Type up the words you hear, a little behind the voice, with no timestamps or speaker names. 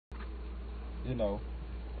you know,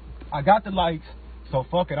 I got the likes, so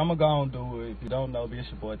fuck it, I'ma go and do it. If you don't know, it's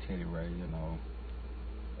your boy Teddy Ray, you know.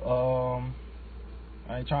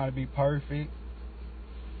 I ain't trying to be perfect.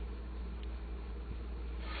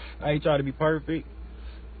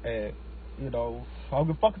 And, you know, I don't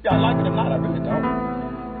give a fuck if y'all like it or not, I really don't.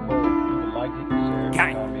 But you can like it, share it,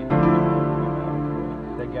 comment.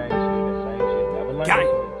 That gang shit, that same shit, never learn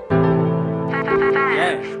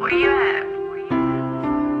Yeah. Where you at?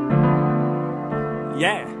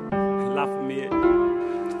 Yeah, La Familia.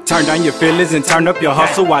 Turn down your feelings and turn up your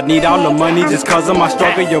hustle. I need all the money just cause of my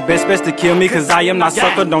struggle. Your best to kill me cause I am not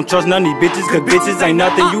sucker. Don't trust none of these bitches cause bitches ain't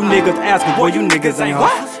nothing. You niggas asking, boy, you niggas ain't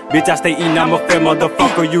hustle. Bitch, I stay eating, I'm a fair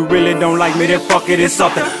motherfucker. You really don't like me, then fuck it, it's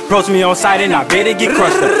something. Approach me on sight and I better get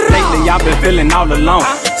crushed up. Lately I've been feeling all alone.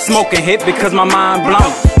 Smoking hit because my mind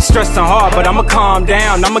blown. Stressing hard, but I'ma calm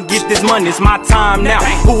down. I'ma get this money, it's my time now.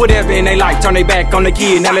 Who would ever in they life turn they back on the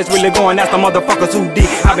kid? Now let's really go and ask the motherfuckers who did.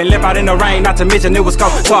 I've been left out in the rain, not to mention it was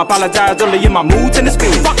cold. So I apologize early in my mood to the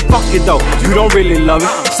spin. Fuck it though, you don't really love me.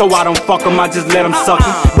 So I don't fuck them, I just let them suck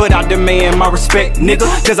me. But I demand my respect, nigga.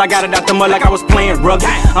 Cause I got it out the mud like I was playing rugby.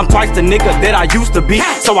 I'm twice the nigga that I used to be.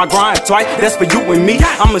 So I grind twice, that's for you and me.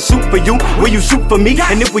 I'ma shoot for you, will you shoot for me?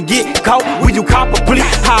 And if we get caught, will you cop a plea?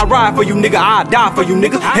 I ride for you, nigga, I die for you,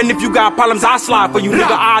 nigga. And if you got problems, I slide for you,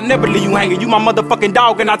 nigga. I never leave you hanging. You my motherfucking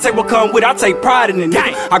dog, and I take what come with. I take pride in it,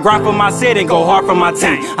 nigga. I grind for my city and go hard for my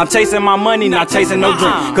team. I'm chasing my money, not chasing no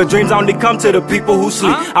dream. Cause dreams only come to the people who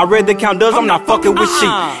sleep. I read the count does, I'm not fucking with sheep.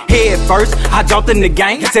 Head first, I jumped in the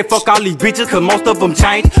game. Said fuck all these bitches, cause most of them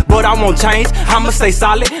change. But I won't change, I'ma stay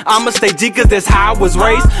solid. I'ma stay G, cause that's how I was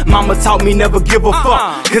raised. Mama taught me never give a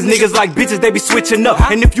fuck. Cause niggas like bitches, they be switching up.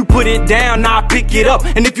 And if you put it down, I'll pick it up.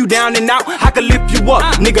 And if you down and out, I can lift you up.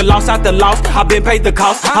 Nigga lost out the loss, I been paid the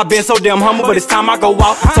cost. I been so damn humble, but it's time I go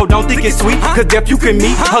out. So don't think it's sweet, cause death you can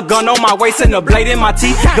meet. A gun on my waist and a blade in my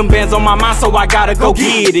teeth. Them bands on my mind, so I gotta go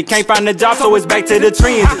get it. Can't find a job, so it's back to the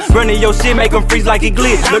trends. Running your shit, make them freeze like it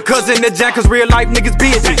glitz. Look, cousin the jack, cause real life niggas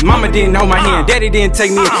busy. Mama didn't hold my hand, daddy didn't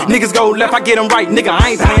take me in. Niggas go left, I get them right, nigga.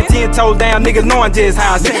 I ain't playing 10 toes down, niggas knowing just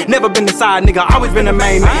how I sit. Never been the side, nigga, always been the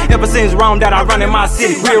main man. Ever since wrong that I run in my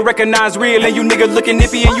city. Real recognize real, and you niggas looking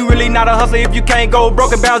nippy. And you really not a hustler if you can't go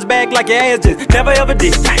broke and bounce back like your ass just never ever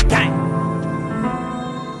did.